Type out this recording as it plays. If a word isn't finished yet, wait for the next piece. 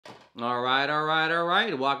All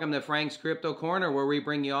right. Welcome to Frank's Crypto Corner, where we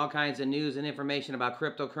bring you all kinds of news and information about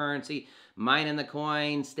cryptocurrency, mining the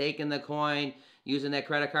coin, staking the coin, using that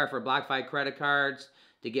credit card for BlockFi credit cards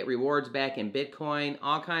to get rewards back in Bitcoin,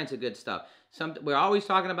 all kinds of good stuff. We're always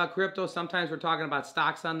talking about crypto. Sometimes we're talking about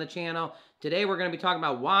stocks on the channel. Today we're going to be talking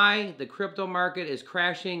about why the crypto market is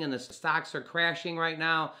crashing and the stocks are crashing right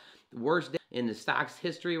now. The worst day in the stocks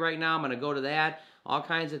history right now. I'm going to go to that. All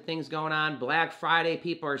kinds of things going on. Black Friday,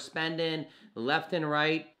 people are spending left and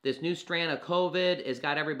right. This new strand of COVID has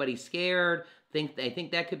got everybody scared. I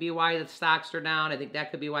think that could be why the stocks are down. I think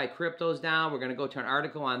that could be why crypto's down. We're going to go to an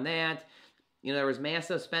article on that. You know, there was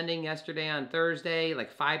massive spending yesterday on Thursday,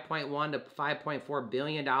 like $5.1 to $5.4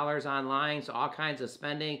 billion online. So all kinds of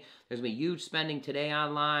spending. There's been huge spending today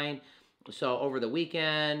online. So over the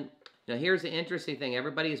weekend. Now, here's the interesting thing.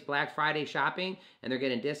 Everybody's Black Friday shopping, and they're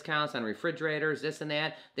getting discounts on refrigerators, this and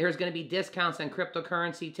that. There's going to be discounts on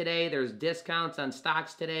cryptocurrency today. There's discounts on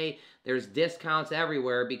stocks today. There's discounts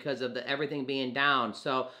everywhere because of everything being down.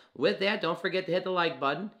 So with that, don't forget to hit the like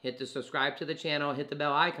button, hit the subscribe to the channel, hit the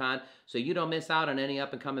bell icon so you don't miss out on any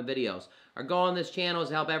up-and-coming videos. Our goal on this channel is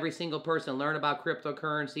to help every single person learn about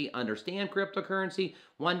cryptocurrency, understand cryptocurrency,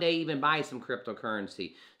 one day even buy some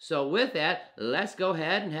cryptocurrency. So with that, let's go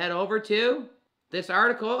ahead and head over to this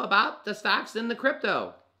article about the stocks in the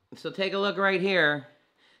crypto. So take a look right here.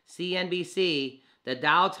 CNBC, the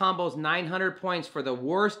Dow tumbles 900 points for the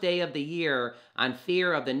worst day of the year on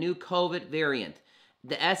fear of the new COVID variant.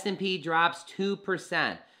 The S&P drops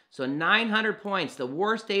 2%. So 900 points, the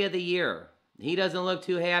worst day of the year. He doesn't look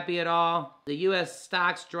too happy at all. The U.S.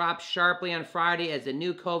 stocks dropped sharply on Friday as the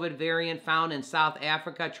new COVID variant found in South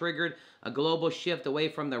Africa triggered a global shift away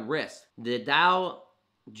from the risk. The Dow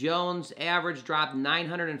Jones average dropped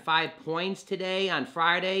 905 points today on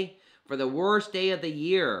Friday for the worst day of the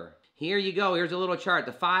year. Here you go. Here's a little chart.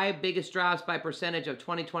 The 5 biggest drops by percentage of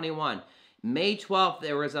 2021. May 12th,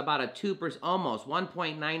 there was about a 2%, almost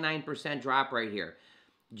 1.99% drop right here.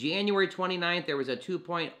 January 29th, there was a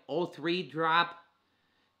 2.03 drop.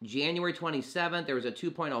 January 27th, there was a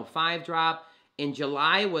 2.05 drop. In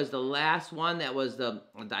July was the last one that was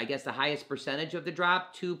I guess the highest percentage of the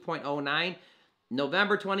drop, 2.09.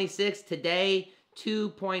 November 26th, today,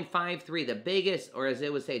 2.53, the biggest, or as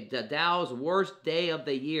it would say, the Dow's worst day of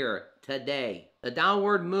the year today. The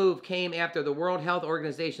downward move came after the World Health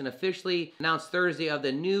Organization officially announced Thursday of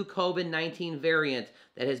the new COVID-19 variant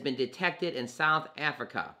that has been detected in South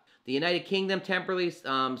Africa. The United Kingdom temporarily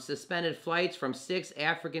suspended flights from 6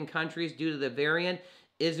 African countries due to the variant.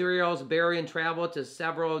 Israel's barring travel to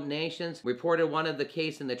several nations reported one of the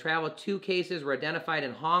cases in the travel. 2 cases were identified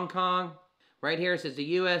in Hong Kong. Right here it says the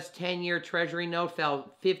U.S. 10-year Treasury note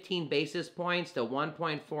fell 15 basis points to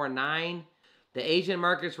 1.49. The Asian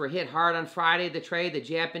markets were hit hard on Friday. The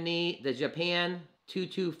Japan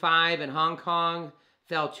 225 and Hong Kong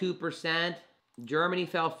fell 2%. Germany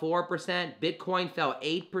fell 4%. Bitcoin fell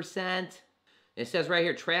 8%. It says right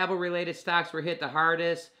here, travel-related stocks were hit the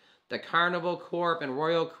hardest. The Carnival Corp and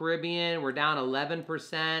Royal Caribbean were down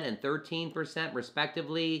 11% and 13%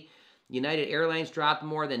 respectively. United Airlines dropped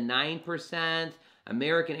more than 9%.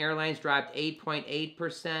 American Airlines dropped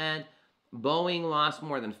 8.8%. Boeing lost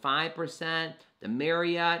more than 5%. The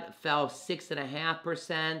Marriott fell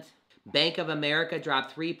 6.5%. Bank of America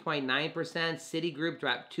dropped 3.9%. Citigroup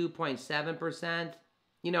dropped 2.7%.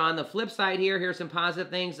 You know, on the flip side here, here's some positive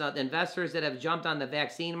things. Investors that have jumped on the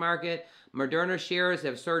vaccine market, Moderna shares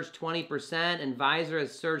have surged 20%, and Pfizer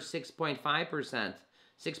has surged 6.5%,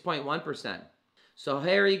 6.1%. So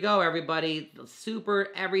here you go, everybody.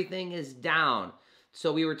 Everything is down.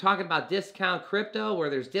 So we were talking about discount crypto, where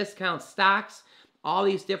there's discount stocks, all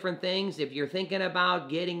these different things. If you're thinking about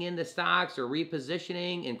getting into stocks or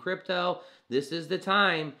repositioning in crypto, this is the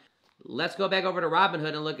time. Let's go back over to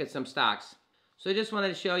Robinhood and look at some stocks. So I just wanted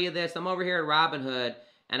to show you this. I'm over here at Robinhood,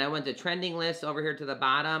 and I went to trending lists over here to the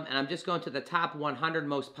bottom, and I'm just going to the top 100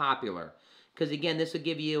 most popular. Because again, this will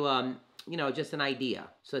give you, you know, just an idea.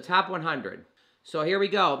 So top 100. So here we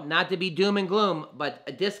go. Not to be doom and gloom,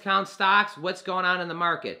 but discount stocks, what's going on in the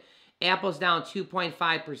market? Apple's down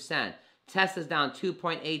 2.5%. Tesla's down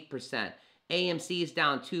 2.8%. AMC is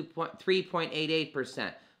down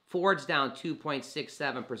 3.88%. Ford's down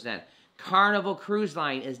 2.67%. Carnival Cruise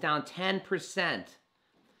Line is down 10%.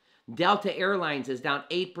 Delta Airlines is down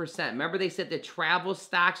 8%. Remember they said the travel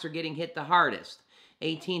stocks are getting hit the hardest.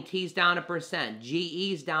 AT&T's down 1%.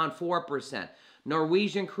 GE's down 4%.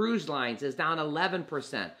 Norwegian Cruise Lines is down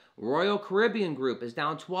 11%. Royal Caribbean Group is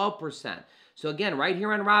down 12%. So again, right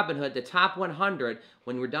here on Robinhood, the top 100,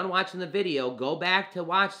 when we're done watching the video, go back to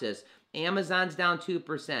watch this. Amazon's down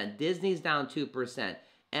 2%. Disney's down 2%.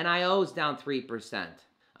 NIO's down 3%.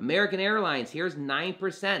 American Airlines, here's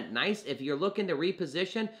 9%. Nice. If you're looking to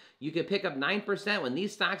reposition, you can pick up 9%. When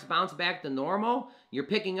these stocks bounce back to normal, you're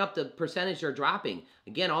picking up the percentage they're dropping.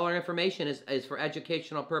 Again, all our information is for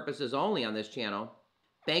educational purposes only on this channel.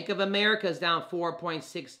 Bank of America is down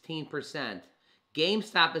 4.16%.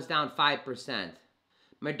 GameStop is down 5%.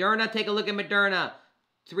 Moderna, take a look at Moderna.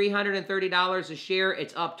 $330 a share.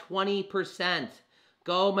 It's up 20%.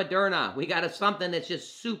 Go Moderna. We got something that's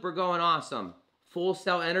just super going awesome. Full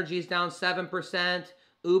Sail Energy is down 7%.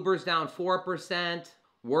 Uber's down 4%.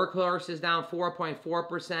 Workhorse is down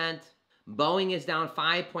 4.4%. Boeing is down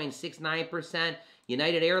 5.69%.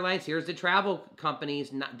 United Airlines, here's the travel companies,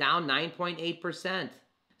 down 9.8%.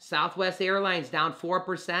 Southwest Airlines down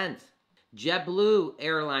 4%. JetBlue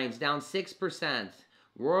Airlines down 6%.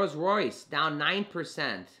 Rolls-Royce down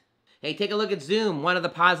 9%. Hey, take a look at Zoom, one of the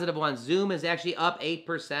positive ones. Zoom is actually up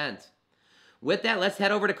 8%. With that, let's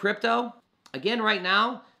head over to crypto. Again, right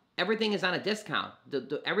now, everything is on a discount.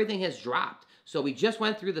 Everything has dropped. So we just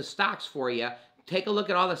went through the stocks for you. Take a look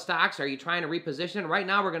at all the stocks. Are you trying to reposition? Right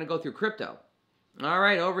now, we're going to go through crypto. All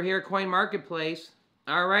right, over here at Coin Marketplace.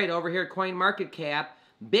 All right, over here at Coin Market Cap,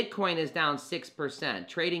 Bitcoin is down 6%,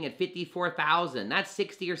 trading at 54,000. That's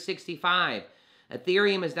 60 or 65.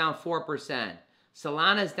 Ethereum is down 4%.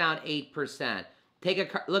 Solana is down 8%. Take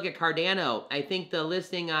a look at Cardano. I think the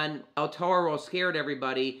listing on Altoro scared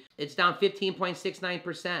everybody. It's down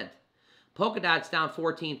 15.69%. Polkadot's down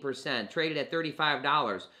 14%, traded at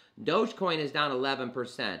 $35. Dogecoin is down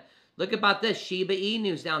 11%. Look about this. Shiba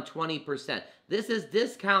Inu's down 20%. This is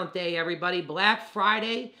discount day, everybody. Black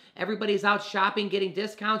Friday. Everybody's out shopping, getting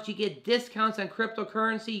discounts. You get discounts on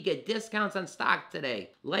cryptocurrency. You get discounts on stock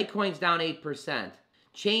today. Litecoin's down 8%.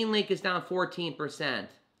 Chainlink is down 14%.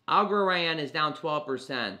 Algorand is down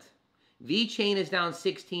 12%. VeChain is down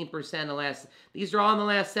 16% these are all in the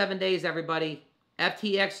last 7 days, everybody.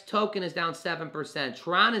 FTX token is down 7%.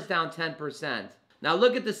 Tron is down 10%. Now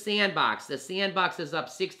look at the Sandbox. The Sandbox is up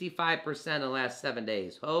 65% in the last 7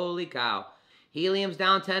 days. Holy cow. Helium's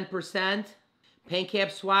down 10%.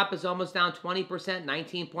 PancakeSwap is almost down 20%,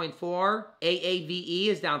 19.4. AAVE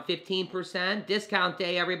is down 15%. Discount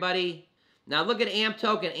day, everybody. Now look at AMP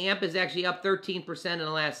token. AMP is actually up 13% in the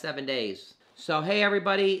last 7 days. So hey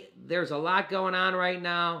everybody, there's a lot going on right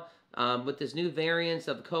now with this new variants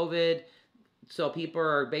of COVID. So people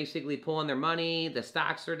are basically pulling their money. The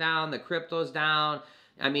stocks are down. The crypto's down.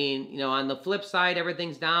 I mean, you know, on the flip side,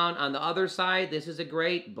 everything's down. On the other side, this is a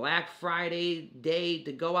great Black Friday day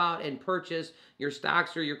to go out and purchase your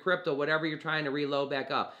stocks or your crypto, whatever you're trying to reload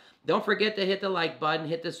back up. Don't forget to hit the like button,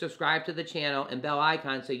 hit the subscribe to the channel, and bell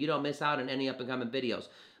icon so you don't miss out on any up-and-coming videos.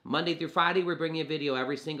 Monday through Friday, we bring you a video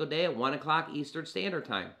every single day at 1 o'clock Eastern Standard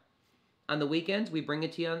Time. On the weekends, we bring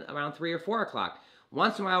it to you around 3 or 4 o'clock.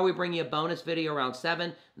 Once in a while, we bring you a bonus video around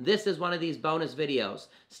 7. This is one of these bonus videos.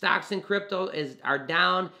 Stocks and crypto are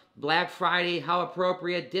down. Black Friday, how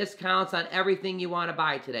appropriate. Discounts on everything you want to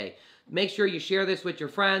buy today. Make sure you share this with your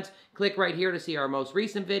friends. Click right here to see our most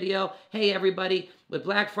recent video. Hey, everybody, with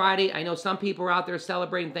Black Friday, I know some people are out there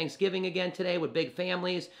celebrating Thanksgiving again today with big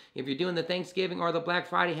families. If you're doing the Thanksgiving or the Black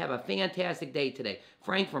Friday, have a fantastic day today.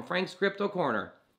 Frank from Frank's Crypto Corner.